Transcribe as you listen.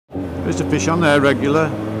Used to fish on there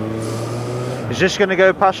regular. Is this going to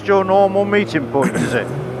go past your normal meeting point, is it?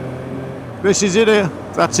 This is it here.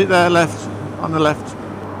 That's it there, left. On the left.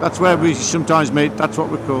 That's where we sometimes meet. That's what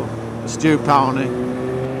we call a stew pony.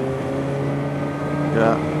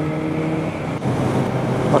 Yeah.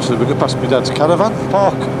 Actually, we go past my dad's caravan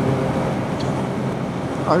park.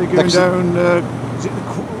 Are you going down, is it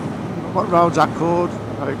what road's that called?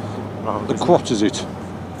 Like, The Quat, is it?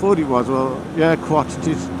 Thought it was, well, yeah, Quat, it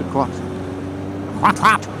is, the Quat.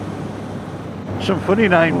 Quat! Some funny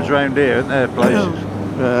names round here, aren't there, places?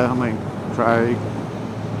 Yeah, I mean, Craig.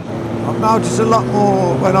 I've noticed a lot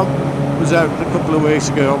more when I was out a couple of weeks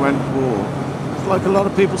ago, I went to walk. It's like a lot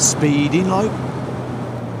of people speeding, like,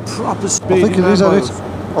 proper speeding. I think it is, isn't it?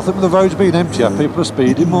 I think with the roads being emptier, people are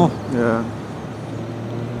speeding more. Yeah.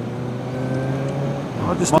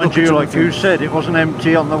 Mind you, like you said, it wasn't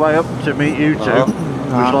empty on the way up to meet you two.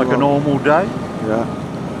 It was like a normal day. Yeah.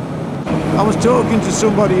 I was talking to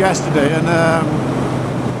somebody yesterday, and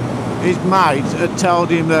his mate had told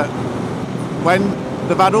him that when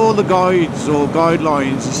they've had all the guides or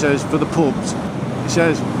guidelines, he says, for the pubs, he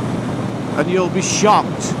says, and you'll be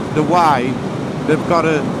shocked the way they've got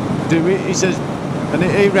to do it. He says, and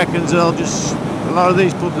he reckons they'll just, a lot of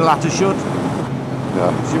these pubs will have to shut.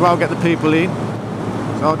 Yeah. So you won't get the people in.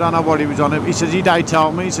 So I don't know what he was on. He says he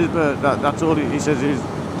told me. He says, but that's all. He says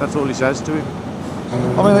that's all he says to him.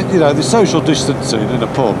 I mean, you know, the social distancing in a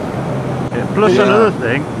pub. Yeah, plus another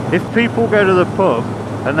thing, if people go to the pub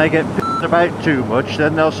and they get pissed about too much,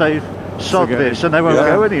 then they'll say, sod this, and they won't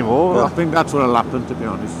go anymore. Well, I think that's what'll happen, to be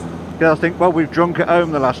honest. Yeah, I think, well, we've drunk at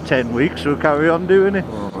home the last 10 weeks, we'll carry on doing it.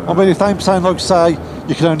 I mean, if they're saying, like, say,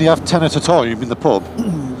 you can only have 10 at a time in the pub.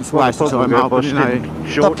 It's waste of time opening,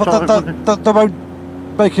 They won't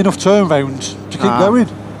make enough turnaround to keep going.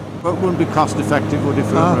 But it wouldn't be cost effective, would it,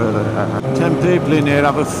 for 10 people in here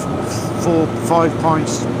have a 4-5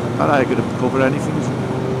 pints, that ain't going to cover anything.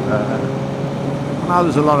 I know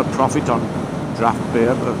there's a lot of profit on draft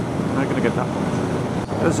beer, but I'm not going to get that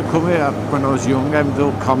much. There's a come here when I was young,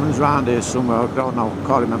 Enfield Commons round here somewhere, I don't know,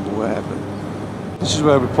 can't remember where, but this is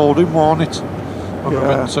where we pulled in Warnit. When we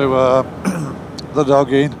went to the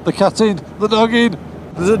dog in, the cat in, the dog in.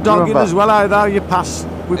 There's a dog in as well, though. We passed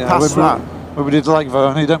that. When we did Lake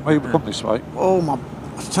Verney, didn't we? We come this way. Oh, I'll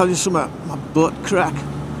tell you something, my butt crack.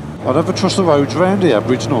 I never trust the roads round here,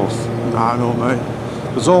 Bridge North. No, mate.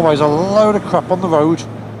 There's always a load of crap on the road.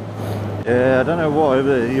 Yeah, I don't know why,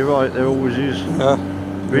 but you're right, there always is. Yeah.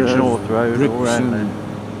 Bridge North Road, all around there.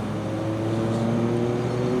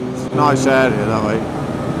 Nice area that way.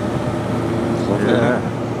 Yeah.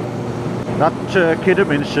 That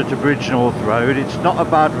Kidderminster to Bridge North Road, it's not a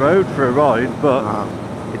bad road for a ride, but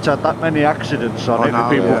it's had that many accidents on it, with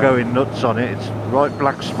people going nuts on it. It's the right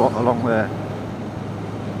black spot along there.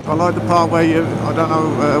 I like the part where you, I don't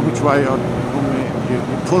know which way you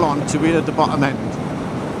pull onto it at the bottom end.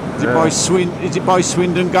 Is it by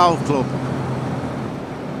Swindon Golf Club?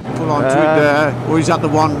 Pull onto it there, or is that the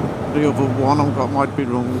other one? I might be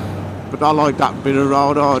wrong. But I like that bit of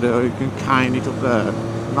road order, you can cane it up there.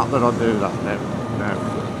 Not that I do that, no.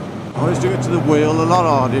 I used to get to the Wheel a lot,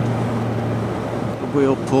 I did. The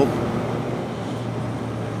Wheel pub.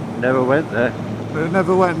 Never went there.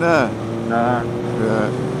 Never went there? Nah. Yeah.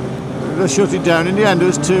 They shut it down in the end. There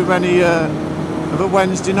was too many of a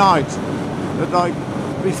Wednesday night. But like,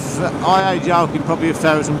 I ain't joking, probably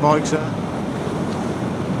 1,000 bikes there.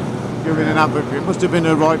 Giving an advocate. It must have been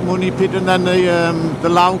a right money pit, and then the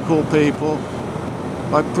local people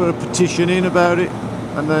like put a petition in about it,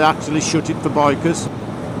 and they actually shut it for bikers.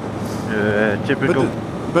 Yeah, typical.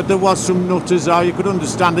 But there was some nutters there, you could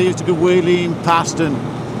understand. They used to go wheeling past and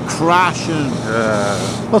crash and...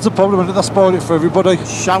 That's the problem, isn't it? They spoil it for everybody.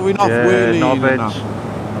 Showing off wheeling. Knobheads.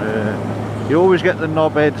 You always get the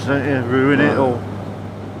knobheads, don't you? Ruin it all.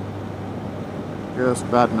 Yeah, that's a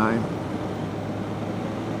bad name.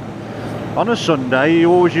 On a Sunday, you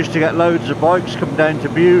always used to get loads of bikes come down to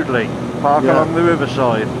Bewdley, park along the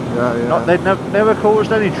riverside. They'd never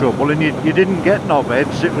caused any trouble, and you didn't get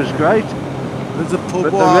knobheads. It was great. There's a pub.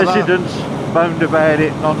 But the residents moaned about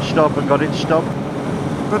it non-stop and got it stopped.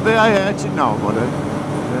 But they hate it now, buddy.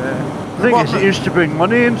 The thing is, it used to bring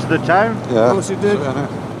money into the town. Yeah. Of course it did.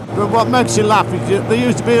 But what makes you laugh is there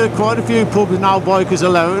used to be quite a few pubs now bikers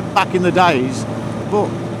allowed back in the days, but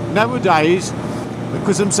nowadays,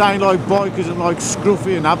 because I'm saying like bikers and like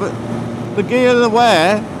scruffy and that, but the gear they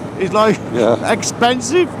wear is like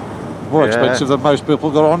expensive. More expensive than most people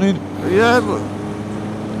got on in. Yeah, but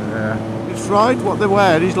it's right, what they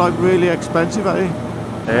wear is like really expensive, eh?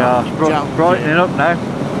 They are brightening up now.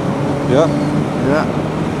 Yeah.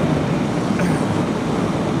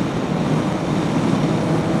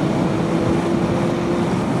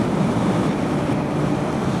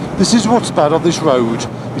 This is what's bad on this road,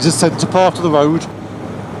 is the centre part of the road.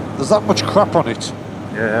 There's that much crap on it.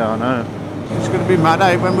 Yeah, I know. It's going to be mad,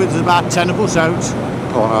 eh, when there's about 10 of us out.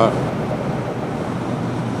 Oh no.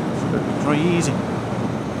 Crazy.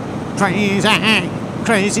 Crazy.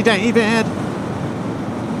 Crazy David.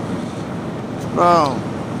 Oh,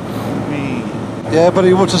 me. Yeah, but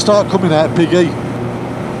he wants to start coming out, Piggy.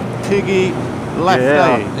 Piggy left,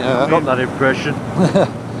 Yeah, Yeah. I got that impression.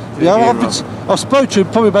 Yeah, I've spoken to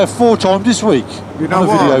him probably about 4 times this week You know on a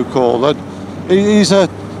what? video call, and he's a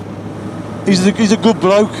good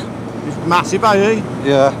bloke. He's massive, eh?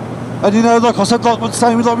 Yeah, and you know, like I said, like the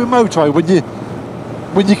same with Motorway,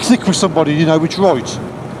 when you click with somebody, you know which right.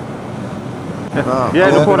 Oh, Yeah,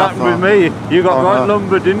 look what not happened far. with me. You got Oh, right no.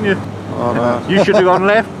 lumber, didn't you? Oh no. You should have gone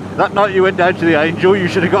left. That night you went down to the Angel, you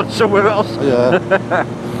should have gone somewhere else. Yeah.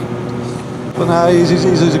 But no,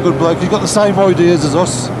 he's a good bloke. He's got the same ideas as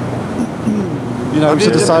us. You know, he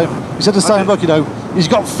said the same. He said the same. Like, you know, he's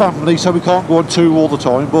got family, so we can't go on tour all the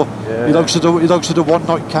time. But Yeah. he likes to do one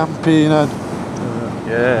night camping and.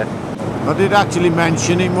 Yeah. I did actually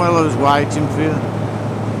mention him while I was waiting for you.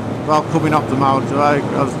 While coming up the motorway,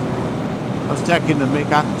 I was taking the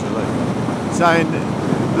mick actually, saying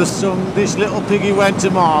this little piggy went to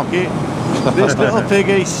market. This little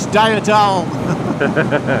piggy stay at home.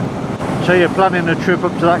 So you're planning a trip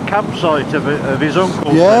up to that campsite of his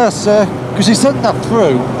uncle? Yes, because he sent that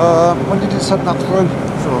through. When did he send that through?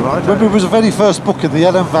 It's all right. When it was the very first book in the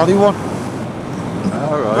Ellen Valley one.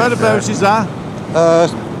 All right. Whereabouts is that?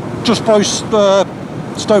 Just by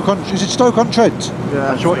Stoke on. Is it Stoke on Trent?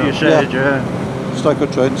 Yeah, That's what you said, yeah. Stoke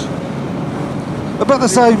on Trent. About the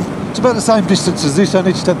same. It's about the same distance as this.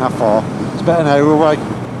 Only it's not that far. It's about an hour away.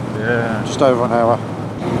 Yeah. Just over an hour.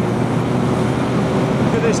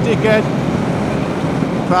 Look at this dickhead.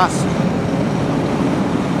 Pass.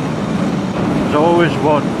 There's always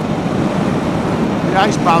one. Yeah,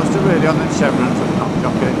 he's supposed to really on the chevrons and not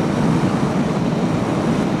jockey.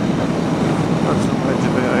 That's somewhere to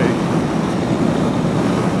be, eh?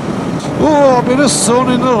 Oh, a bit of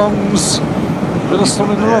sun in the lungs. Bit of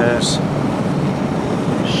sun in the Yeah. lungs.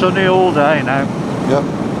 Sunny all day now. Yep.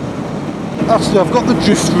 Actually, I've got the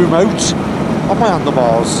drift remote on my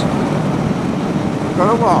handlebars.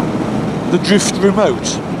 Got a what? The drift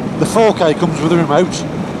remote. The 4K comes with a remote,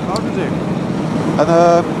 How does it? and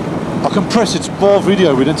I can press it, ball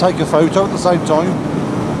video with, and take a photo at the same time.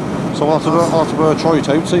 So I'll have to try it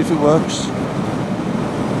out, see if it works.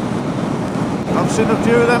 I've seen a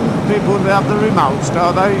few of them people that have the remotes,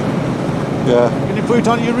 don't they? Yeah, Can you put it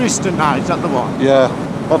on your wrist and that? Is that the one? yeah.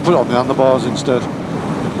 I'll put it on the handlebars instead.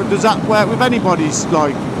 But does that work with anybody's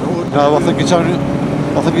like? No, I think it's only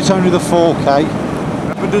the 4K.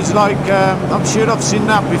 But there's like, I'm sure I've seen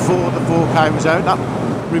that before the 4K was out. That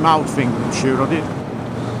remote thing, I'm sure I did.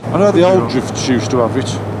 I know the old drifts used to have it.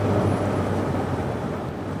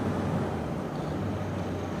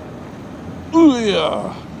 Ooh,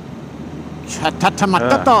 yeah.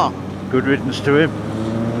 Cha-ta-ta-ma-ta-ta. Good riddance to him.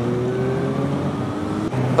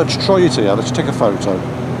 Let's try it here. Let's take a photo.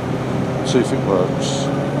 See if it works.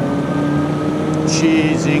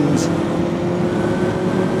 Cheesings.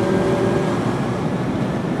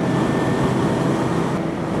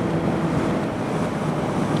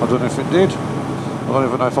 I don't know if it did. I don't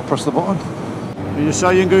even know if I pressed the button. You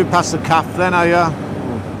say you can go past the calf then, are you?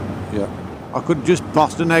 Yeah. I could just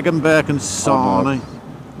Boston egg and bacon sarnie.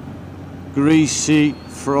 Greasy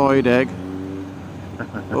fried egg.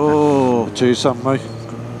 Oh, Cheese on me.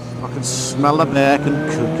 I can smell the bacon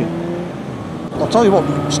cooking. I'll tell you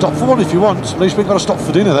what, stop for one if you want. At least we ain't got to stop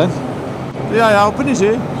for dinner then. Yeah, how open is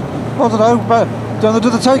it? I don't know, but don't they do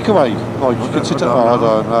the takeaway? Like you can sit at. I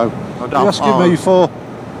don't know. You're asking me for.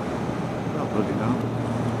 Oh, bloody hell.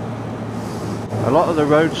 A lot of the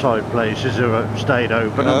roadside places are stayed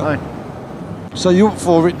open, Yeah. aren't So you up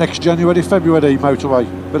for it next January, February motorway?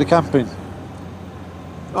 Bit of camping.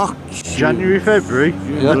 Oh, they? January, February.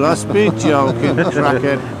 You must be joking,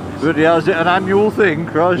 crackhead. But yeah, is it an annual thing,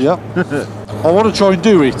 Christ? Yep. I want to try and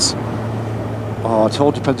do it. Oh, it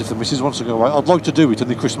all depends if the missus wants to go away. I'd like to do it in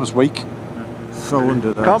the Christmas week. So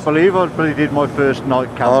under that. Can't believe I really did my first night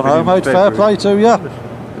Oh camping. no, in mate, fair February. play to you.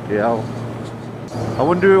 Yeah. I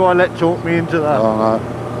wonder who I let talk me into that. Oh no.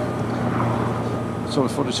 So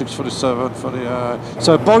 46, 47, 40,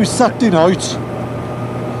 so by Saturday night,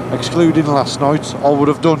 excluding last night, I would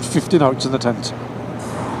have done 50 nights in the tent.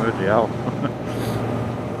 Bloody hell.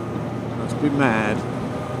 Must be mad.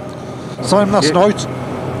 Same last night.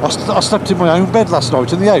 I slept in my own bed last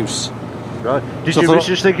night in the house. Right. Did So I you thought-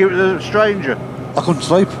 missus think it was a stranger? I couldn't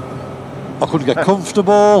sleep. I couldn't get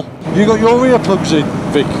comfortable. You got your earplugs in,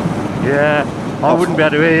 Vic? Yeah. I wouldn't be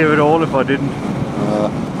able to hear you at all if I didn't.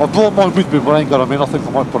 I brought mine with me, but I ain't got them in. I think I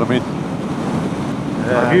might put them in.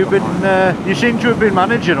 Have you been? You seem to have been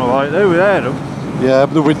managing all right though, without them. Yeah,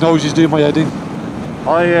 but the wind noise is doing my head in.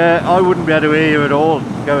 I wouldn't be able to hear you at all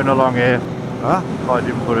going along here. Huh? If I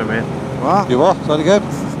didn't put them in. What? You what? Say that again?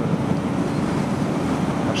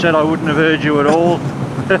 I said I wouldn't have heard you at all.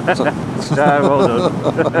 No, well done.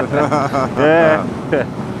 Yeah.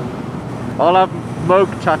 I'll have Moog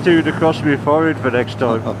tattooed across my forehead for next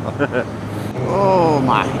time. Oh,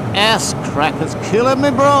 my ass cracker's killing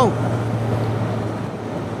me, bro.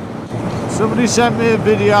 Somebody sent me a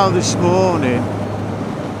video this morning,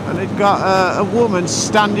 and it got a woman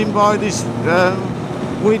standing by this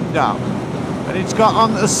window, and it's got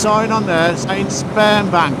on a sign on there saying sperm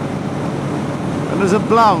bank, and there's a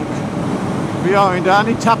bloke behind her, and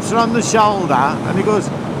he taps her on the shoulder, and he goes,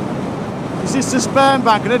 "Is this the sperm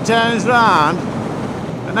bank?" And it turns round,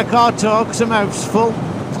 and I can't talk because her mouth's full.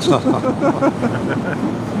 I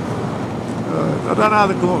don't know how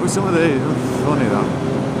they come up with some of these. Funny though.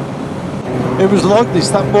 It was like this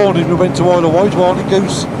that morning we went to Isle of Wight, wasn't it,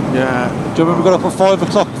 Goose? Yeah. Do you remember we got up at 5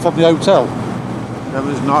 o'clock from the hotel? That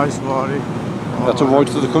was nice, wasn't it? We had to ride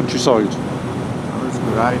to the countryside. That was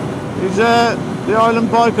great. Is the island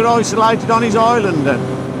biker isolated on his island then?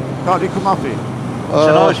 Can't he come off it? It's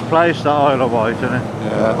a nice place, that Isle of Wight, isn't it?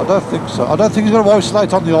 Yeah, I don't think so. I don't think he's going to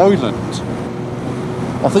isolate on the island.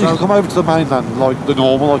 I think he can come over to the mainland like the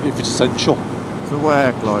normal, like if it's essential. For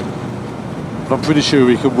work, like. But I'm pretty sure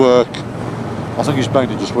he can work. I think he's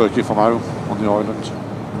mainly just working from home on the island.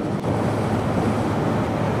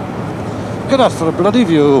 Look at that for a bloody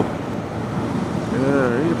view.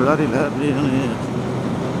 Yeah, he's bloody lovely, isn't he?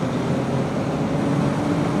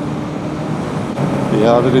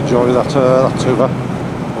 Yeah, I did enjoy that tour.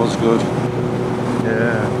 It was good.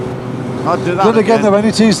 Yeah. I'd do that Then again, though, when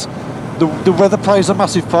it is, the weather plays a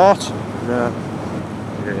massive part. Yeah.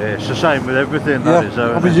 Yeah, it's the same with everything, that is,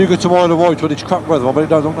 though. I mean, you go to Isle of Wight when it's crap weather, but I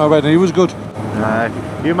don't know when he was good.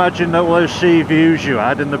 You imagine all those sea views you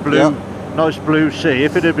had and the blue, nice blue sea.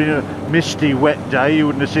 If it had been a misty, wet day, you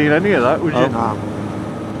wouldn't have seen any of that, would you? No.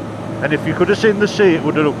 And if you could have seen the sea, it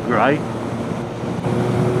would have looked grey. It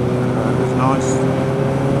was nice.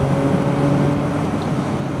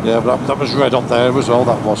 Yeah, but that was red up there as well,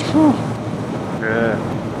 that was. Yeah.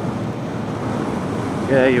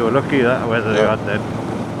 Yeah, you were lucky that weather you had then.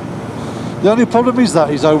 The only problem is that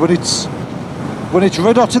when it's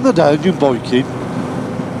red hot in the day and you're biking,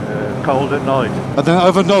 Cold at night. and then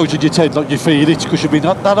overnight in your tent, like you feel it because you've been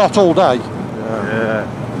that hot all day. Yeah.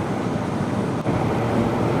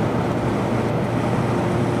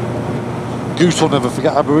 Goose will never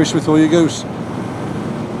forget Aberystwyth, will you, Goose?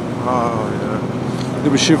 Oh, yeah. He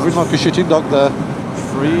was shivering like a shitting dog there.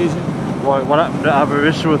 Freezing. What happened at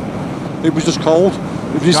Aberystwyth? It was just cold.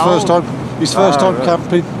 It was his Cold? first time. His first time right.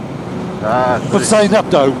 camping. But But saying that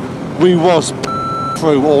though, we was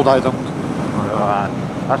through all day long.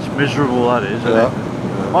 that's miserable, that is, isn't Yeah.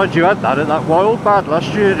 it? Mind you, had that at that wild bad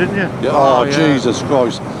last year, didn't you? Yeah. Oh, Oh, yeah. Jesus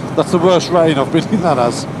Christ! That's the worst rain I've been in. That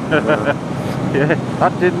has. Yeah,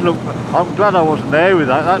 that didn't look... I'm glad I wasn't there with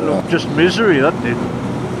that. That looked just misery, that did.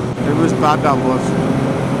 It was bad, that was.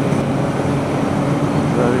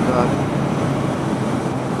 Very bad.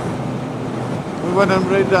 We went and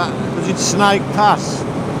read that. Was it Snake Pass?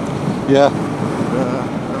 Yeah.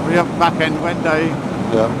 We up back end one day.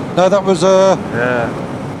 Yeah. No, that was Yeah.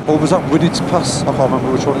 or was that Winnits Pass? I can't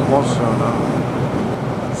remember which one it was. I don't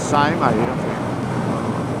know. Same, I think.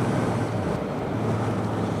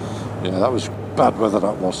 Yeah, that was bad weather.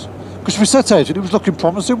 That was. Because we set out and it was looking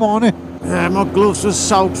promising, wasn't it? Yeah, my gloves were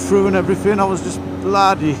soaked through and everything. I was just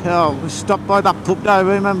bloody hell. We stopped by that pub day,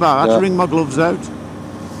 remember? I had Yeah. to wring my gloves out.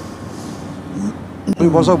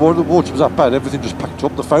 It was. The water was that bad. Everything just packed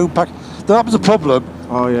up. The phone packed. That was the problem.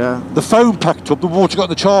 Oh yeah. The phone packed up. The water got in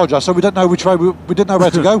the charger, so we didn't know which way. We didn't know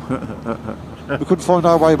where to go. We couldn't find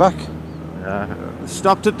our way back. Yeah.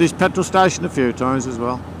 Stopped at this petrol station a few times as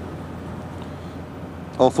well.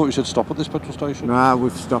 Oh, I thought you said stop at this petrol station. Nah,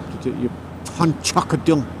 we've stopped at it, you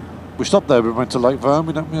punchakadum. We stopped there. We went to Lake Verme,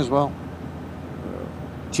 didn't we, as well?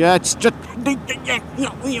 Church.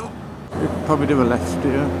 Probably do a left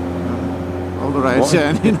here. All the right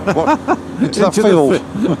turning. What? Into that field?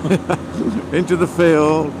 Into the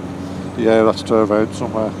field. Yeah, that's turned around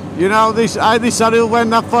somewhere. You know, this hill when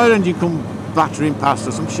that fire engine come battering past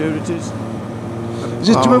us, I'm sure it is.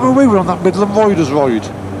 Do you remember we were on that Midland Riders ride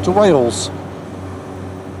to Wales?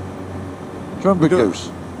 Do you remember it,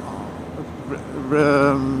 Goose?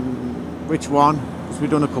 Which one? Because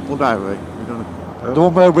we've done a couple, don't we? We've done a... The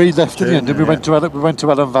one where we left in the end and we went to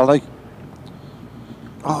Ellen Valley.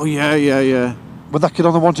 Oh, yeah. when that kid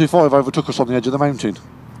on the 125 overtook us on the edge of the mountain.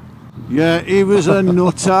 Yeah, he was a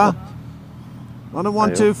nutter. On a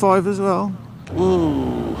 125 as well.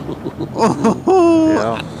 Ooh.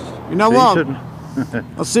 Yeah. You know Decent.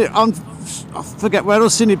 what? I forget where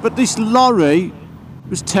I've seen it, but this lorry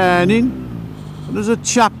was turning, and there's a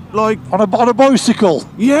chap like On a bicycle.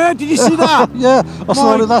 yeah. Did you see that? Yeah, I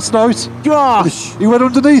saw it last night. Gosh! He went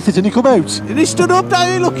underneath it and he come out. And he stood up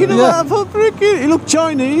there looking Yeah. at that. He looked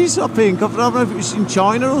Chinese, I think. I don't know if it was in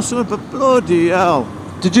China or something, but bloody hell.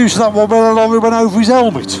 Did you see that one where the lorry went over his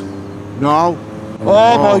helmet? No.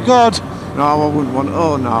 Oh my God! No, I wouldn't want.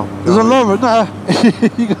 Oh no. There's a lorry now.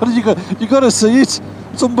 you got to see it.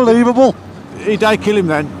 It's unbelievable. Did they kill him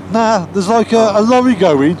then? Nah, there's like a lorry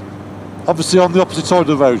going, obviously on the opposite side of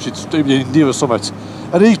the road. It's in India or something,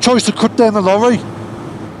 and he tries to cut down the lorry,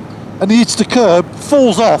 and he hits the curb,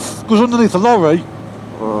 falls off, goes underneath the lorry,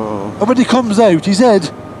 and when he comes out, his head,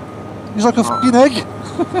 he's like a fucking egg.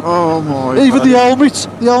 Oh my. Even God.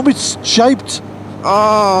 the helmet's shaped.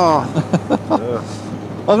 Oh.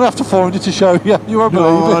 I'm gonna have to find it to show you. You won't No,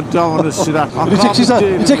 believe I it. don't want to see that. I And he can't takes, be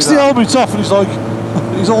dealing he with takes the that. helmet off, and he's like,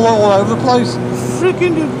 he's all over the place.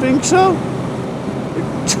 Freaking didn't think so. You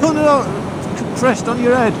turn it out, compressed on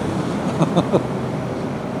your head.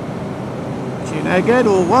 Chin egghead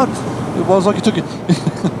or what? It was like he took it.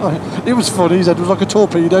 It was funny. His head was like a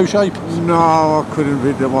torpedo shape. No, I couldn't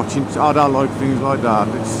read the watching. I don't like things like that.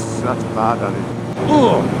 That's bad, that is.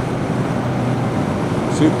 Oh.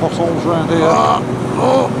 See potholes around here.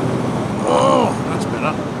 That's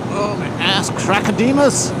better. Oh, my ass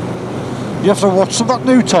crackademus. You have to watch some of that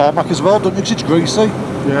new tarmac as well, don't you? 'Cause it's greasy.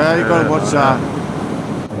 Yeah, you gotta watch that.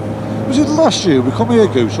 Was it last year we come here,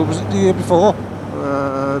 Goose, or was it the year before?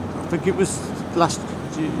 I think it was last.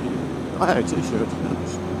 I had a t-shirt. To be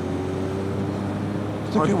honest.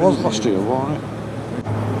 I think it was last year, wasn't it?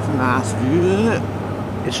 It's a nice view, isn't it?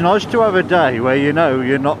 It's nice to have a day where you know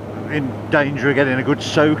you're not in danger of getting a good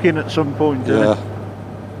soak in at some point, isn't Yeah. it?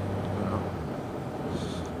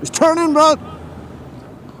 It's turning, bro.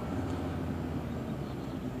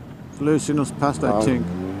 It's losing us past that thing.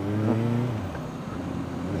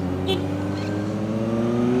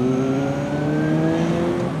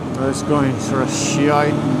 It's going through a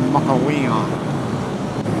shite Motourev.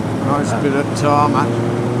 Nice bit of tarmac.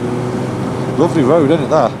 Lovely road, isn't it,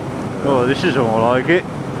 that? Oh, this is all like it.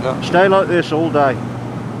 Yeah. Stay like this all day.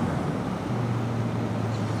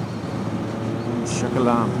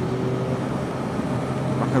 Shakalam.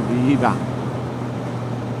 Motourev.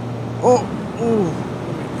 Oh,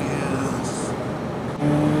 yes.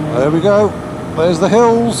 There we go. There's the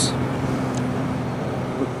hills.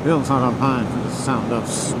 Hills on a pine for the sound of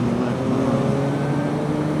smoke.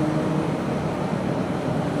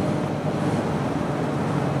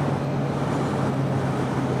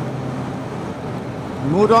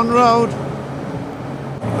 Mud on road.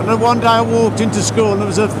 And then one day I walked into school and there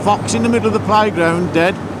was a fox in the middle of the playground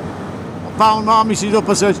dead. I found my missus up.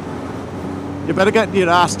 I said, "You better get your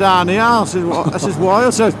ass down here." I said, "What?" I says, "Why?" I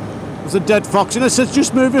said, "There's a dead fox." And I said,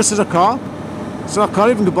 "Just move it." I says, "I can't." So I can't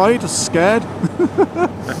even go by it. I was scared.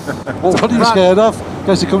 Well, what are you scared of? In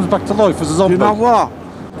case he comes back to life as a zombie. You know what?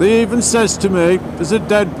 They even says to me, "There's a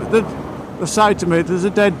dead." They say to me, "There's a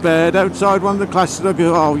dead bird outside one of the classes." I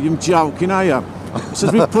go, "Oh, you're joking, are you?" He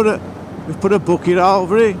says, "We've put a bucket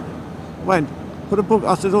over it." When put a bucket,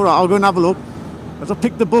 I said, "All right, I'll go and have a look." As I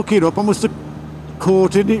picked the bucket up, I must have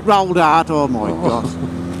caught it. It rolled out. Oh my God!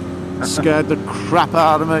 Scared the crap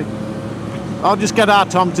out of me. I'll just get our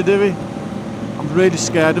Tom to do it. I'm really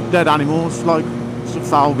scared of dead animals. Like it's a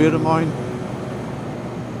phobia of mine.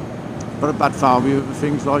 But a bad phobia of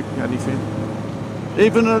things like anything.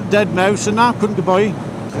 Even a dead mouse and that couldn't go by.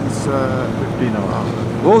 It's 15 hours.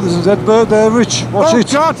 Oh, there's a dead bird there, Rich. Watch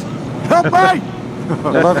it. God! Help me!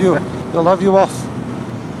 They'll have you off.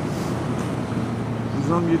 As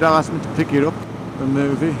long as you don't ask me to pick it up and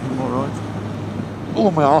move it, I'm alright.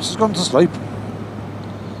 Oh, my arse has gone to sleep.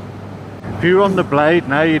 If you were on the blade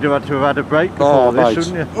now, you'd have had to have had a break before this, mate.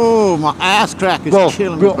 wouldn't you? Oh, my ass crack is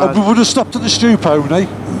killing me, I bro. would have stopped at the Stew Pony.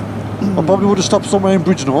 I probably would have stopped somewhere in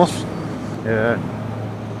Bridgenorth. Yeah.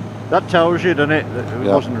 That tells you, doesn't it, that it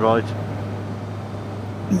Yeah. wasn't right.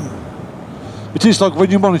 It is like when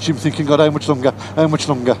you're monitoring, thinking, God, how much longer? How much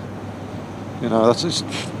longer? You know, it's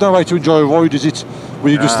no way to enjoy a ride, is it?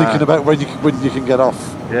 When you're just thinking about when you can get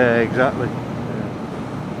off. Yeah, exactly.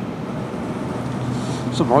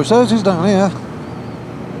 Some nice houses down here.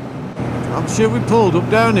 I'm sure we pulled up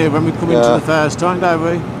down here when we come into Yeah. the first time, don't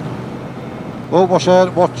we? Oh, watch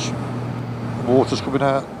out, watch. Water's coming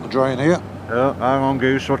out the drain here. Oh, hang on,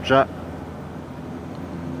 Goose, what's that?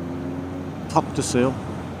 Top to seal.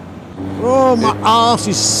 Oh, my arse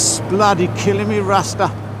is bloody killing me, Rasta.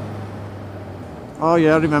 Oh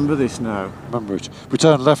yeah, I remember this now. Remember it. We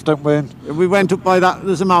turned left, don't we? We went up by that,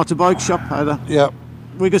 there's a motorbike shop either. Yeah.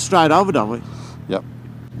 We go straight over, don't we? Yep.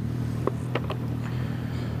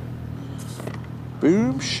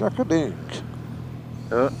 Boom, shaka-dink.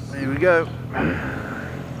 Oh, here we go.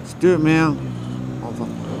 Let's do it, man.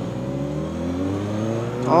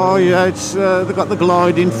 Oh yeah, it's they've got the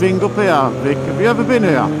gliding thing up here, Vic. Have you ever been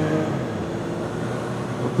here?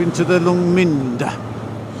 Up into the Lungmind.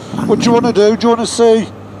 What do you want to do? Do you want to see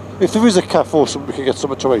if there is a cafe or something we can get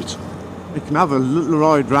something to eat? You can have a little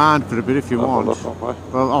ride round for a bit if you want. Look,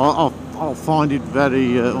 well, I'll find it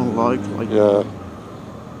very unlikely. yeah.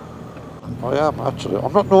 I am actually.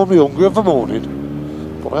 I'm not normally hungry of the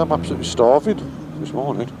morning, but I am absolutely starving this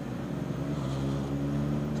morning.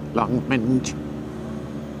 Lungmind.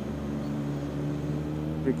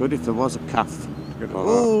 Be good if there was a cafe.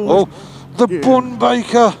 Oh, the bun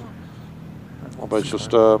baker. I bet it's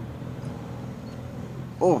just. Oh,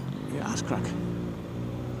 yeah, that's crack.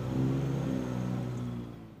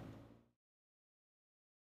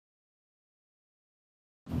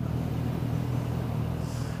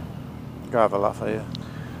 Go have a laugh here.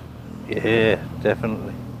 Yeah,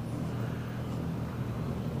 definitely.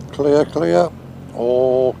 Clear, clear.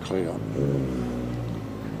 All clear.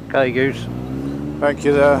 Okay, Goose. Thank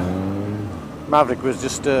you there. Maverick was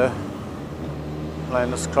just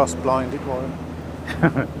playing us cross-blinded, wasn't he?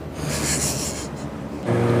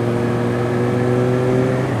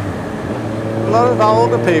 A lot of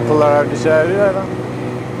older people around this area, though.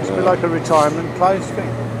 Must be like a retirement place thing.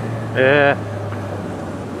 Yeah.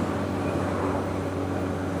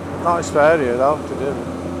 Nice area though to do.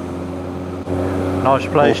 Nice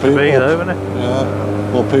place to be though, isn't it?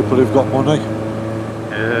 Yeah. Or people who've got money.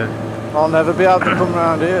 Yeah. I'll never be able to come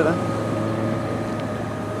around here then.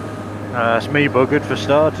 It's me buggered for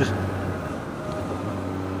starters.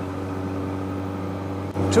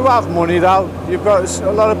 To have money though, you've got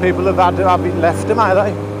a lot of people have had it left them,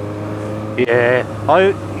 haven't they? Yeah.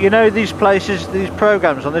 You know these places, these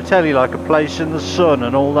programs on the telly, like A Place in the Sun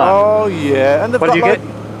and all that. Oh yeah, and they've got you like,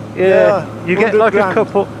 you get like grand.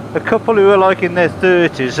 a couple who are like in their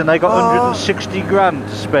 30s and they got 160 grand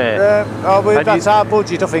to spare. Yeah. Oh, well, that's you, our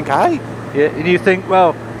budget. I think, hey. Yeah, and you think,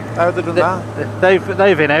 well, how have they done that?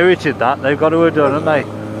 They've inherited that. They've got to have done, haven't they?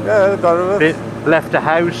 Yeah, they've got to have. Left a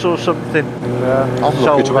house or something. Yeah. I'm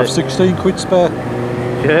lucky to have 16 quid spare.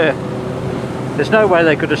 Yeah. There's no way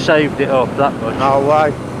they could have saved it up that much. No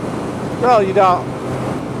way. Well, you don't.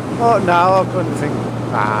 Oh no, I couldn't think.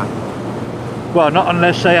 Nah. Well, not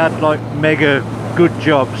unless they had like mega good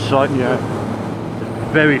jobs, like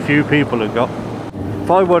very few people have got. If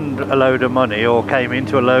I won a load of money or came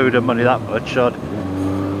into a load of money that much, I'd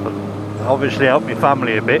obviously help my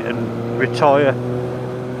family a bit and retire.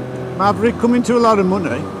 Maverick come into a lot of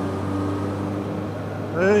money.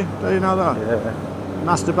 Hey, do you know that? Yeah.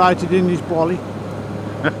 Masturbated in his bolly.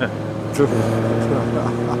 I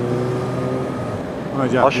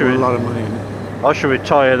should a lot of money in it. I should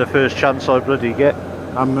retire the first chance I bloody get.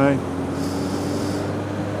 And me.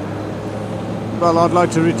 Well, I'd like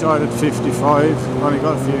to retire at 55. I've only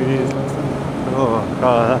got a few years left.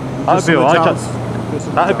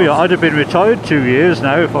 That'd be alright. I'd have been retired 2 years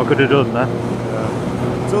now if I could have done that.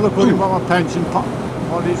 Yeah. So they're putting about my pension pot.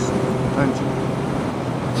 What is pension?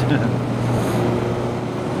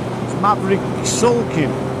 It's Maverick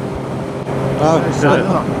sulking. No,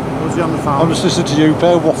 was he on the phone? I'm just listening to you,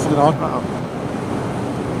 Bear, waffling on. I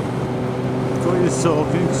thought you were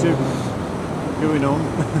sulking because you're going on.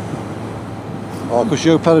 Oh, because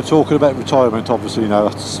you are talking about retirement, obviously, you know,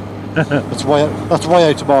 that's way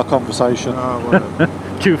out of our conversation. Oh, whatever.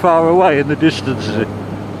 Too far away in the distance, is it?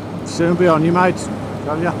 Soon be on you, mate.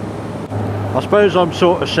 Tell ya. I suppose I'm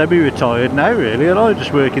sort of semi-retired now, really, and I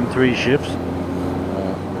just work in 3 shifts.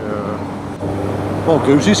 Well,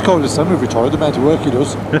 Goosy's kind of semi-retired, the amount of work he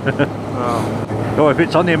does. Oh, if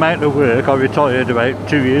it's on the amount of work, I retired about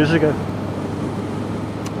 2 years ago.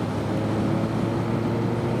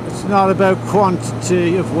 It's not about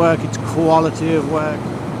quantity of work, it's quality of work.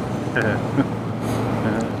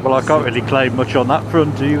 Well, I can't really claim much on that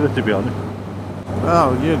front either, to be honest.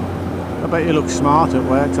 Well, I bet you look smart at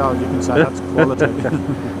work, so you can say that's quality.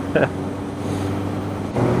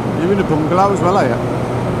 You're in a bungalow as well, are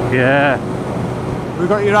you? Yeah. We've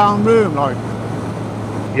got your own room, like?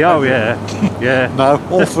 Yeah, oh yeah. Yeah. No,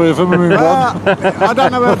 all 3 of them are in one. I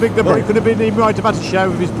don't know how big the boy could have been. He might have had to share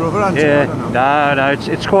with his brother, hasn't he? I don't know. No,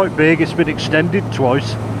 it's quite big. It's been extended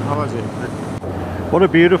twice. How was it? What a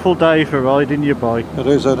beautiful day for riding your bike. It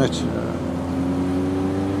is, isn't it?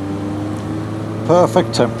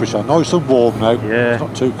 Perfect temperature, nice and warm now. Yeah. It's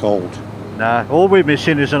not too cold. Nah, all we're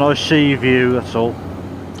missing is a nice sea view, that's all.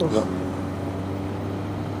 Yeah.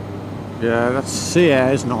 Yeah, that sea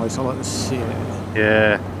air is nice. I like the sea air.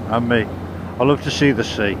 Yeah, and me. I love to see the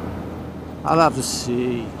sea. I love the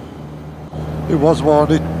sea. It was one,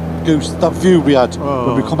 Goose, that view we had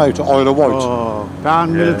when we come out to Isle of Wight. Oh,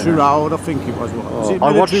 down Military Road, I think it was. Was it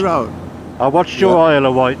Military Road? I watched your Isle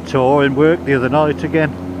of Wight tour in work the other night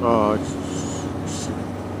again. Oh,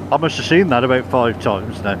 I must have seen that about 5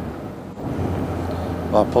 times now.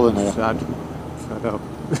 I'm pulling here. sad. Sad up.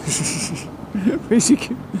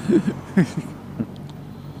 Basically.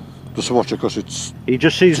 Just to watch it because it's... He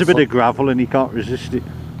just sees a bit of gravel and he can't resist it.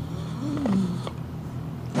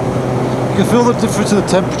 You can feel the difference in the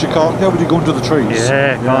temperature, can't you, when you go under the trees?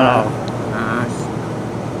 Yeah, can't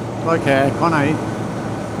Nice. Like air, can't I?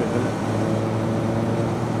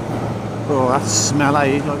 Oh, that smell I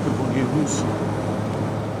eat like the onions.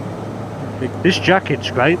 This jacket's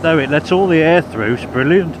great though, it lets all the air through, it's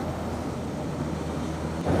brilliant.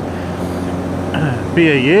 Be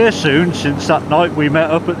a year soon since that night we met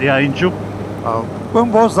up at the Angel. Oh.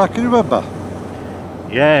 When was that, can you remember?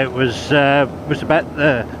 Yeah, it was about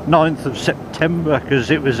the 9th of September, because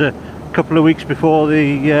it was a couple of weeks before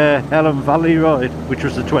the Helen Valley ride, which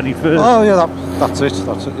was the 21st. Oh yeah, that's it,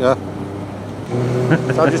 yeah.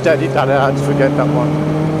 So I'll just edit that out, just forget that one.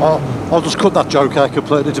 I'll just cut that joke out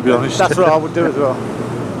completely, to be honest. That's what I would do as well.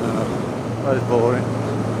 That was boring.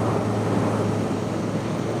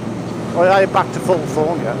 Oh yeah, you're back to full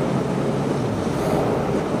form, yeah.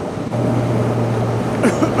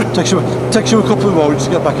 Takes you a couple of hours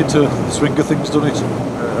to get back into the swing of things, doesn't it?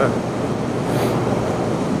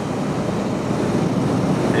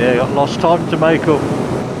 Yeah, got lost time to make up.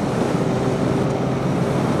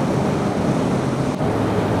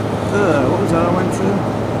 What was that I went through?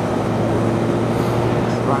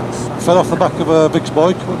 Tracks. Fell off the back of Vic's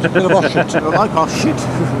bike. What's a bit of off shit. I like our shit.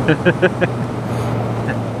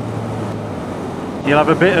 You'll have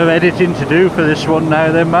a bit of editing to do for this one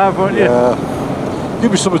now then, Mav, won't you? Yeah.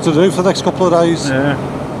 Give me something to do for the next couple of days. Yeah.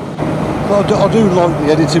 But I do like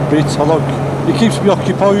the editing bit. It keeps me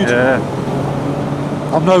occupied. Yeah.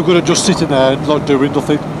 I'm no good at just sitting there and like doing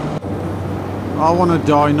nothing. I want to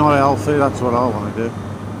die not healthy, that's what I want to do.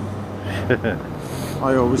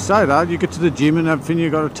 I always say that, you get to the gym and everything, you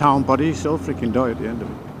got a town body, you still freaking die at the end of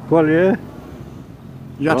it. Well, yeah.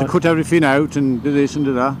 You have to cut everything out and do this and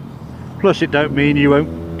do that. Plus it don't mean you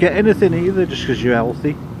won't get anything either just because you're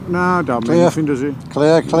healthy. No, don't mean anything, does it?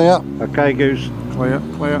 Clear. Okay, Goose. Clear,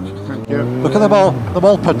 thank you. Look at them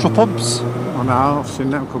all petrol pumps. Oh no, I've seen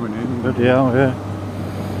them coming in. Bloody hell, yeah.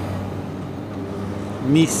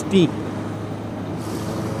 Misty.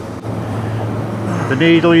 The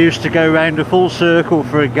needle used to go round a full circle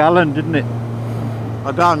for a gallon, didn't it?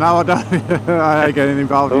 I don't know, I ain't getting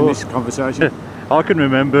involved in this conversation. I can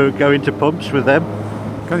remember going to pumps with them.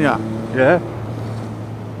 Can ya? Yeah.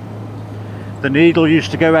 The needle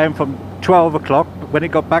used to go round from 12 o'clock, but when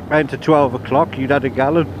it got back round to 12 o'clock, you'd had a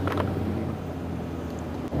gallon.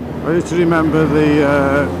 I used to remember the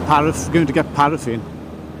going to get paraffin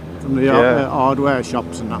from the hardware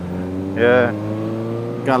shops and that. Yeah.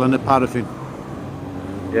 Gallon of paraffin.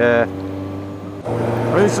 Yeah.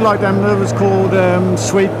 I used to like them that was called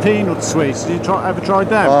sweet peanut sweets. Did you ever tried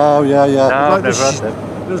them? Oh yeah. No, I've never had them.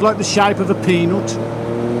 It was like the shape of a peanut,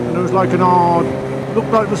 and it was like an hard,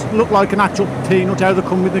 looked like an actual peanut. How they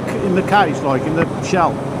come in the case, like in the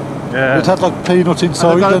shell. Yeah. It had like peanut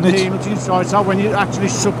inside, didn't it? Peanut inside. So when you actually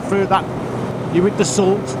suck through that, you with the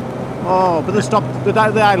salt. Oh, but they stopped. They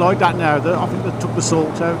like that now. I think they took the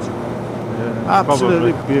salt out. Yeah,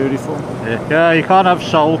 Absolutely probably. beautiful. Yeah, you can't have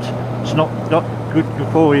salt. It's not good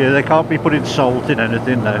for you. They can't be putting salt in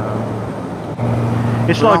anything now.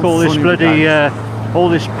 It's like all this bloody, all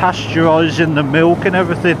this pasteurising the milk and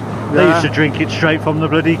everything. They used to drink it straight from the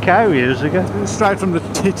bloody cow years ago. Straight from the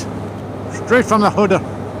tit. Straight from the hudder.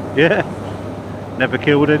 Yeah. Never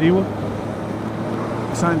killed anyone.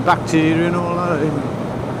 Saying bacteria and all that.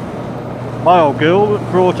 My old girl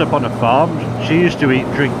brought up on a farm. She used to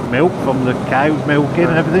drink milk from the cow milking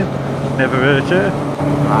and everything. Never hurt her.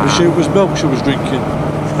 It was milk she was drinking.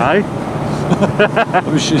 Hey?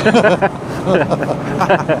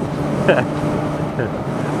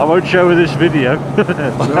 I won't show her this video. No.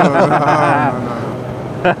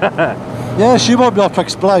 Yeah, she might be able to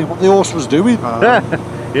explain what the horse was doing.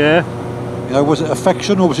 Yeah. You know, was it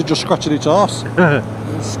affection or was it just scratching its arse?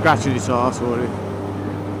 Scratching its arse, or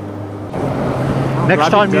Next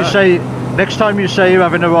time you say you're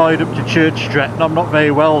having a ride up to Church Stretton, I'm not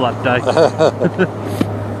very well that day.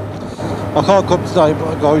 I can't come today,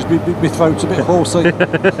 but guys, my throat's a bit horsey.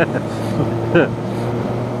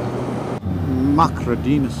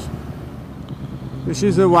 Macrodinus. This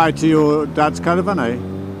is the way to your dad's caravan, eh?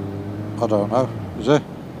 I don't know, is it?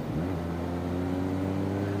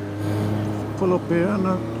 Pull up here and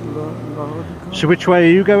So which way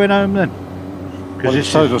are you going home then? Well, it's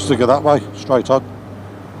told us to go that way, straight on.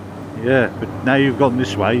 Yeah, but now you've gone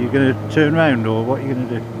this way, you're going to turn round, or what are you going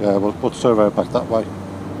to do? Yeah, we'll turn around back that way.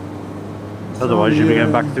 Otherwise you'll be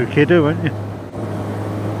going back through Kidder, won't you?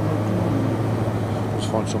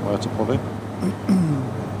 Just find somewhere to pull in.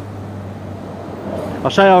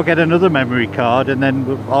 I'll say I'll get another memory card, and then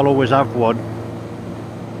I'll always have one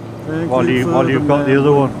while you've got the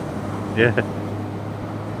other one. Yeah.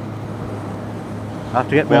 I have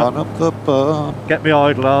to get my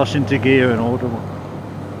idle arse into gear and order one.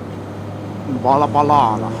 Bala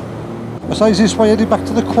bala. I say, is this way heading back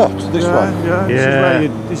to the quad? This way? Yeah.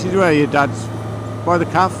 This is where your dad's by the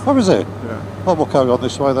calf. Oh, is it? Yeah. Oh, we'll carry on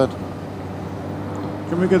this way then.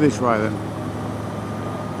 Can we go this way then?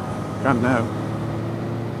 Can't now.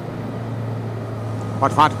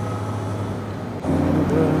 What fat?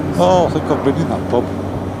 Oh, I think I've been in that pub.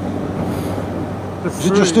 Is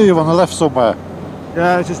it just here on the left somewhere?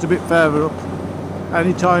 Yeah, it's just a bit further up.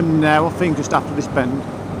 Any time now, I think just after this bend.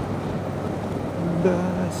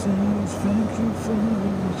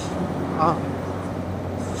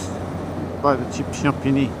 By the chip shop,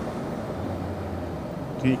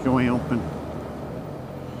 take away open.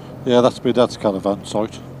 Yeah, that's my dad's caravan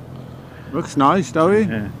site. Looks nice, don't it?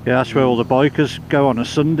 Yeah, that's where all the bikers go on a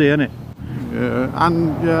Sunday, isn't it? Yeah,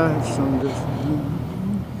 and yeah, Sundays.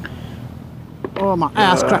 Oh, my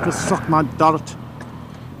ass crackers suck my dart.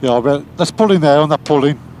 Yeah, well, let's pull in there on that pull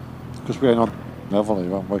in. Because we ain't on level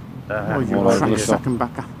here, aren't we? Oh, you crack second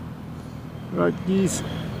backer. Right, geese.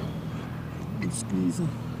 Geese.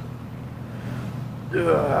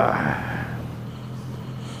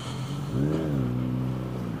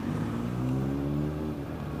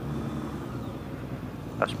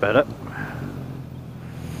 That's better.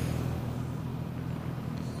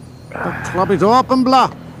 The club is open,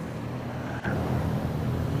 blah.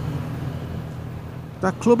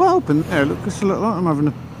 That club open there, look, it's look like I'm having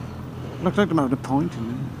a pint in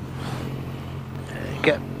there. You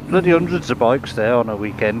get bloody hundreds of bikes there on a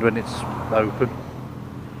weekend when it's open.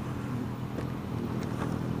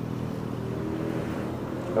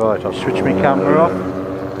 Right, I'll switch my camera off.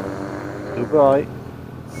 Goodbye.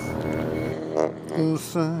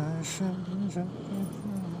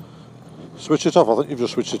 Switch it off, I think you've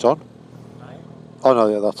just switched it on. Oh no,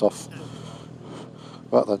 yeah, that's off.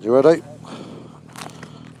 Right then, you ready?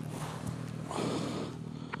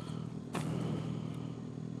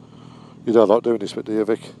 You don't like doing this bit, do you,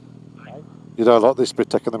 Vic? You don't like this bit,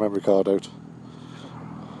 taking the memory card out?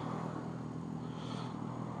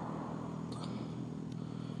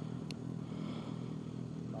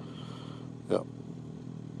 Yeah.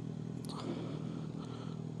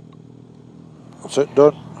 That's it,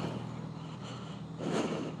 done.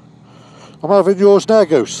 I'm having yours now,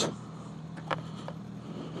 Goose.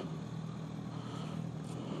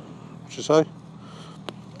 What you say?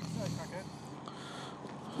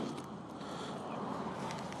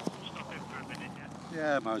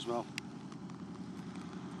 Yeah, might as well.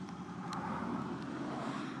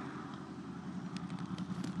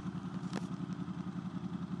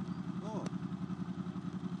 Oh.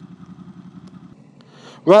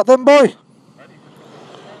 Right then, boy.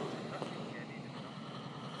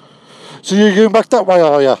 So you're going back that way,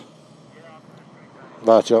 are you?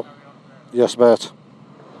 Right, yep. Yes, mate.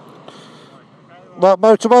 Right,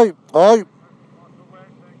 motorway. Aye.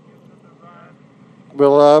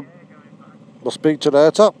 We'll speak to you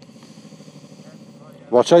later.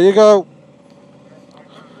 Watch how you go.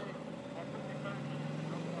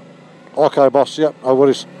 Okay, boss. Yep, no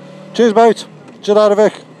worries. Cheers, mate. See you later,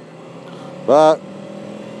 Vic. Bye.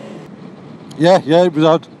 Yeah, it was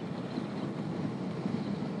on.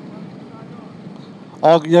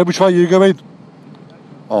 Oh, yeah, which way are you going?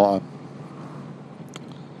 Oh,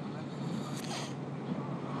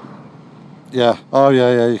 yeah. Oh,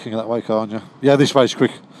 yeah, you can get that way, can't you? Yeah, this way's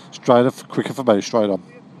quicker for me, straight on.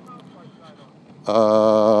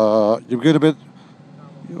 You're good a bit.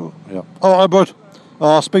 Yeah. All right, bud.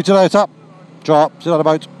 I'll speak to you later. Drop. See you later,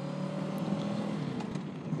 mate.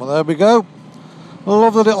 Well, there we go.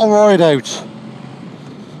 Love the little ride out.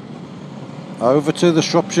 Over to the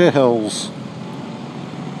Shropshire Hills.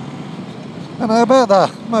 And how about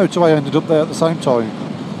that? Motorway ended up there at the same time.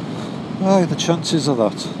 Oh, the chances of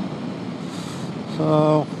that.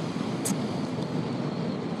 So,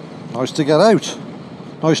 nice to get out.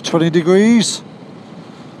 Nice 20 degrees.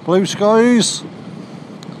 blue skies.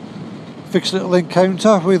 Fixed little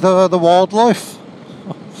encounter with the wildlife.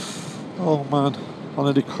 Oh man, I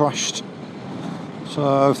nearly crashed.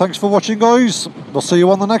 So thanks for watching, guys. We'll see you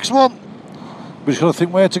on the next one. We're just got to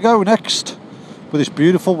think where to go next with this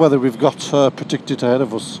beautiful weather we've got predicted ahead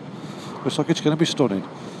of us. Looks like it's going to be stunning.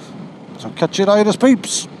 So catch you later,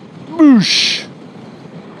 peeps. Boosh!